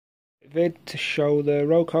vid to show the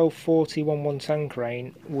Roco 401110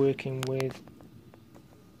 crane working with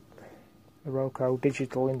the Roco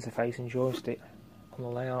digital interface and joystick on the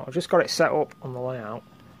layout. I've just got it set up on the layout,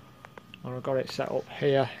 and I've got it set up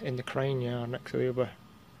here in the crane yard next to the other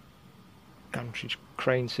gantry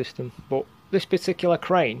crane system. But this particular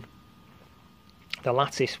crane, the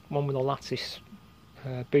lattice one with the lattice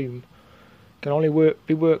boom, can only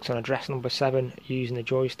be worked on address number 7 using the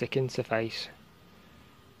joystick interface,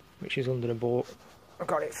 which is under the board. I've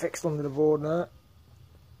got it fixed under the board now.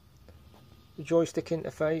 The joystick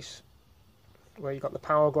interface, where you've got the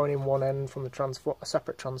power going in one end from a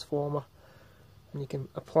separate transformer, and you can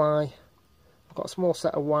apply. I've got a small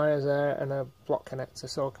set of wires there and a block connector,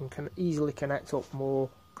 so I can easily connect up more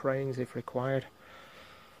cranes if required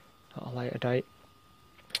at a later date.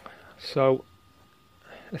 So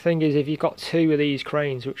the thing is, if you've got 2 of these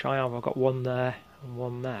cranes, which I have, I've got one there and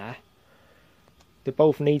one there, they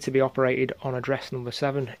both need to be operated on address number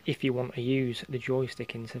 7 if you want to use the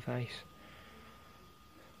joystick interface.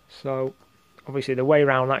 So obviously the way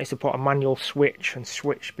around that is to put a manual switch and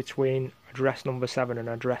switch between address number 7 and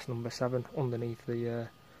address number 7 underneath the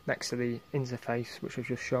next to the interface, which I've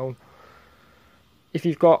just shown. If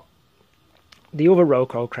you've got the other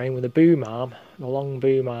Roco crane with the boom arm, the long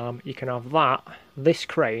boom arm, you can have that, this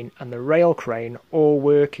crane and the rail crane all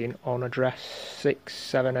working on address 6,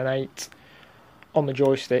 7 and 8 on the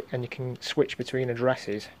joystick, and you can switch between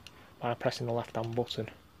addresses by pressing the left hand button.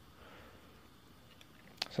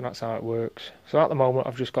 So that's how it works. So at the moment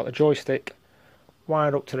I've just got the joystick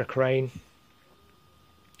wired up to the crane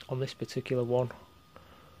on this particular one,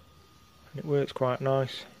 and it works quite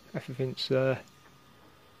nice. Everything's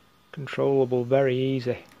controllable, very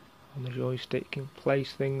easy on the joystick. You can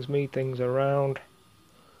place things, move things around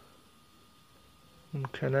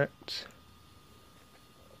and connect.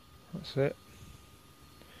 That's it.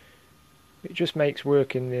 It just makes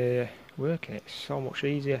working it so much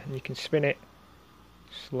easier, and you can spin it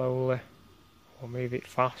slowly or move it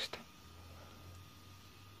fast.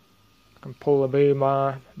 I can pull the boom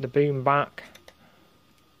back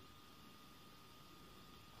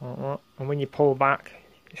like that, and when you pull back,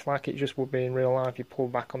 it's like it just would be in real life. You pull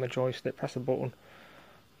back on the joystick, press a button,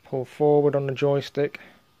 pull forward on the joystick,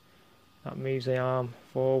 that moves the arm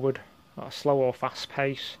forward at a slow or fast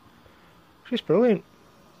pace. It's just brilliant.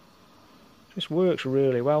 Just works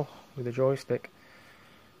really well with the joystick.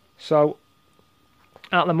 So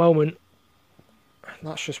at the moment,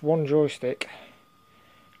 that's just one joystick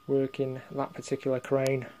working that particular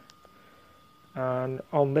crane, and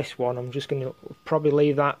on this one I'm just going to probably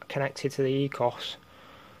leave that connected to the ECOS,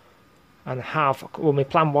 and my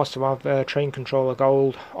plan was to have Train Controller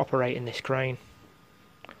Gold operating this crane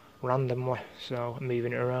randomly, so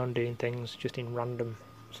moving it around, doing things just in random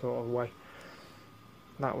sort of way.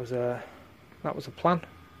 That was a plan.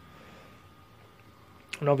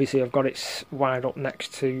 And obviously I've got it wired up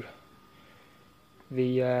next to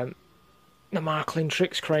the Marklin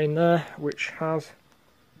Tricks crane there, which has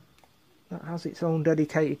its own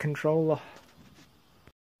dedicated controller.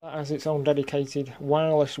 That has its own dedicated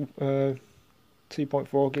wireless 2.4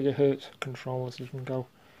 GHz controller, so you can go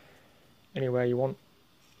anywhere you want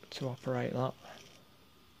to operate that.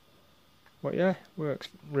 But yeah, works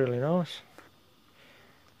really nice.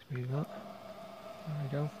 Let's move that. There we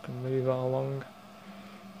go, can move that along.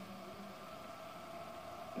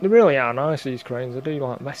 They really are nice, these cranes. I do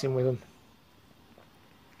like messing with them.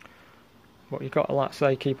 But you've got to, like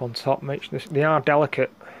say, keep on top. They are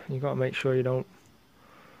delicate. You've got to make sure you don't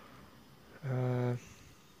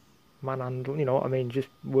manhandle, you know what I mean, just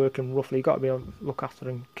working roughly. You've got to be able to look after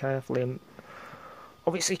them carefully, and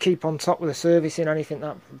obviously keep on top with the servicing. Anything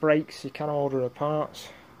that breaks, you can order the parts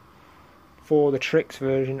for the Tricks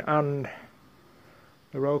version and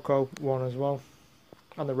the Roco one as well,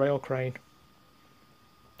 and the rail crane.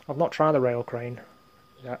 I've not tried the rail crane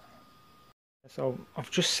yet. So I've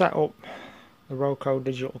just set up the Roco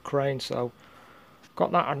digital crane, so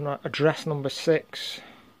got that on address number 6,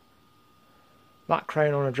 that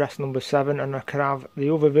crane on address number 7, and I could have the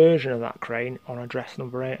other version of that crane on address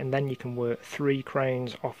number 8, and then you can work 3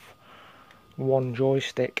 cranes off one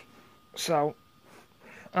joystick. So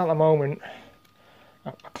at the moment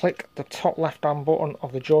I click the top left hand button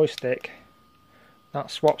of the joystick, that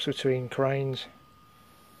swaps between cranes.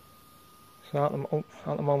 So at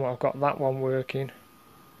the moment I've got that one working.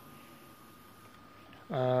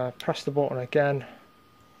 Press the button again,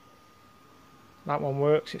 that one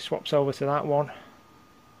works, it swaps over to that one.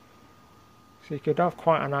 So you could have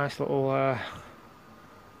quite a nice little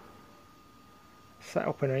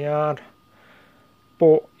setup in a yard.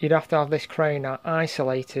 But you'd have to have this crane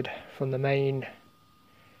isolated from the main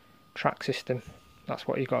track system. That's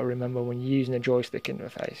what you've got to remember when you're using a joystick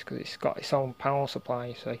interface, because it's got its own power supply,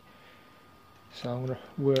 you see. So I'm going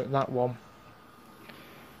to work that one.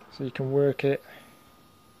 So you can work it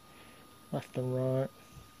left and right.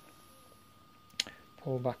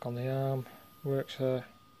 Pull back on the arm. Works a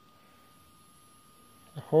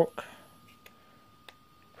hook.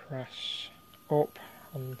 Press up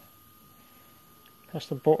and press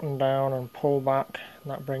the button down and pull back,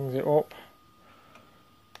 and that brings it up.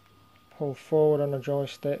 Pull forward on the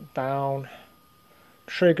joystick, down.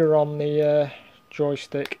 Trigger on the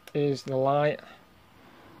joystick is the light.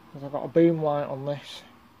 Because I've got a boom light on this,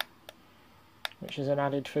 which is an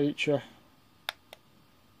added feature.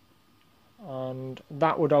 And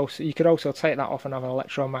that would also, you could also take that off and have an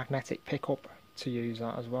electromagnetic pickup to use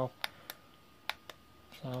that as well.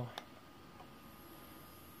 So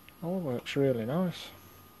all works really nice.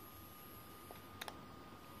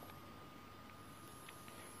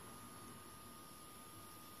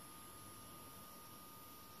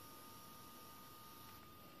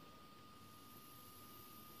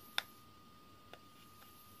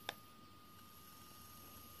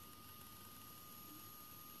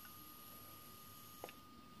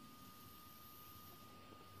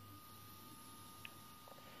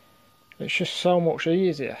 It's just so much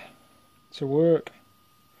easier to work.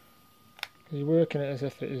 You're working it as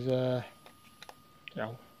if it is, you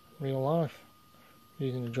know, real life,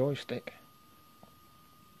 using a joystick.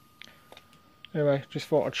 Anyway, just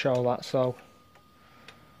thought I'd show that. So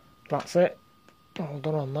that's it. All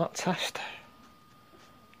done on that test.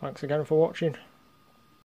 Thanks again for watching.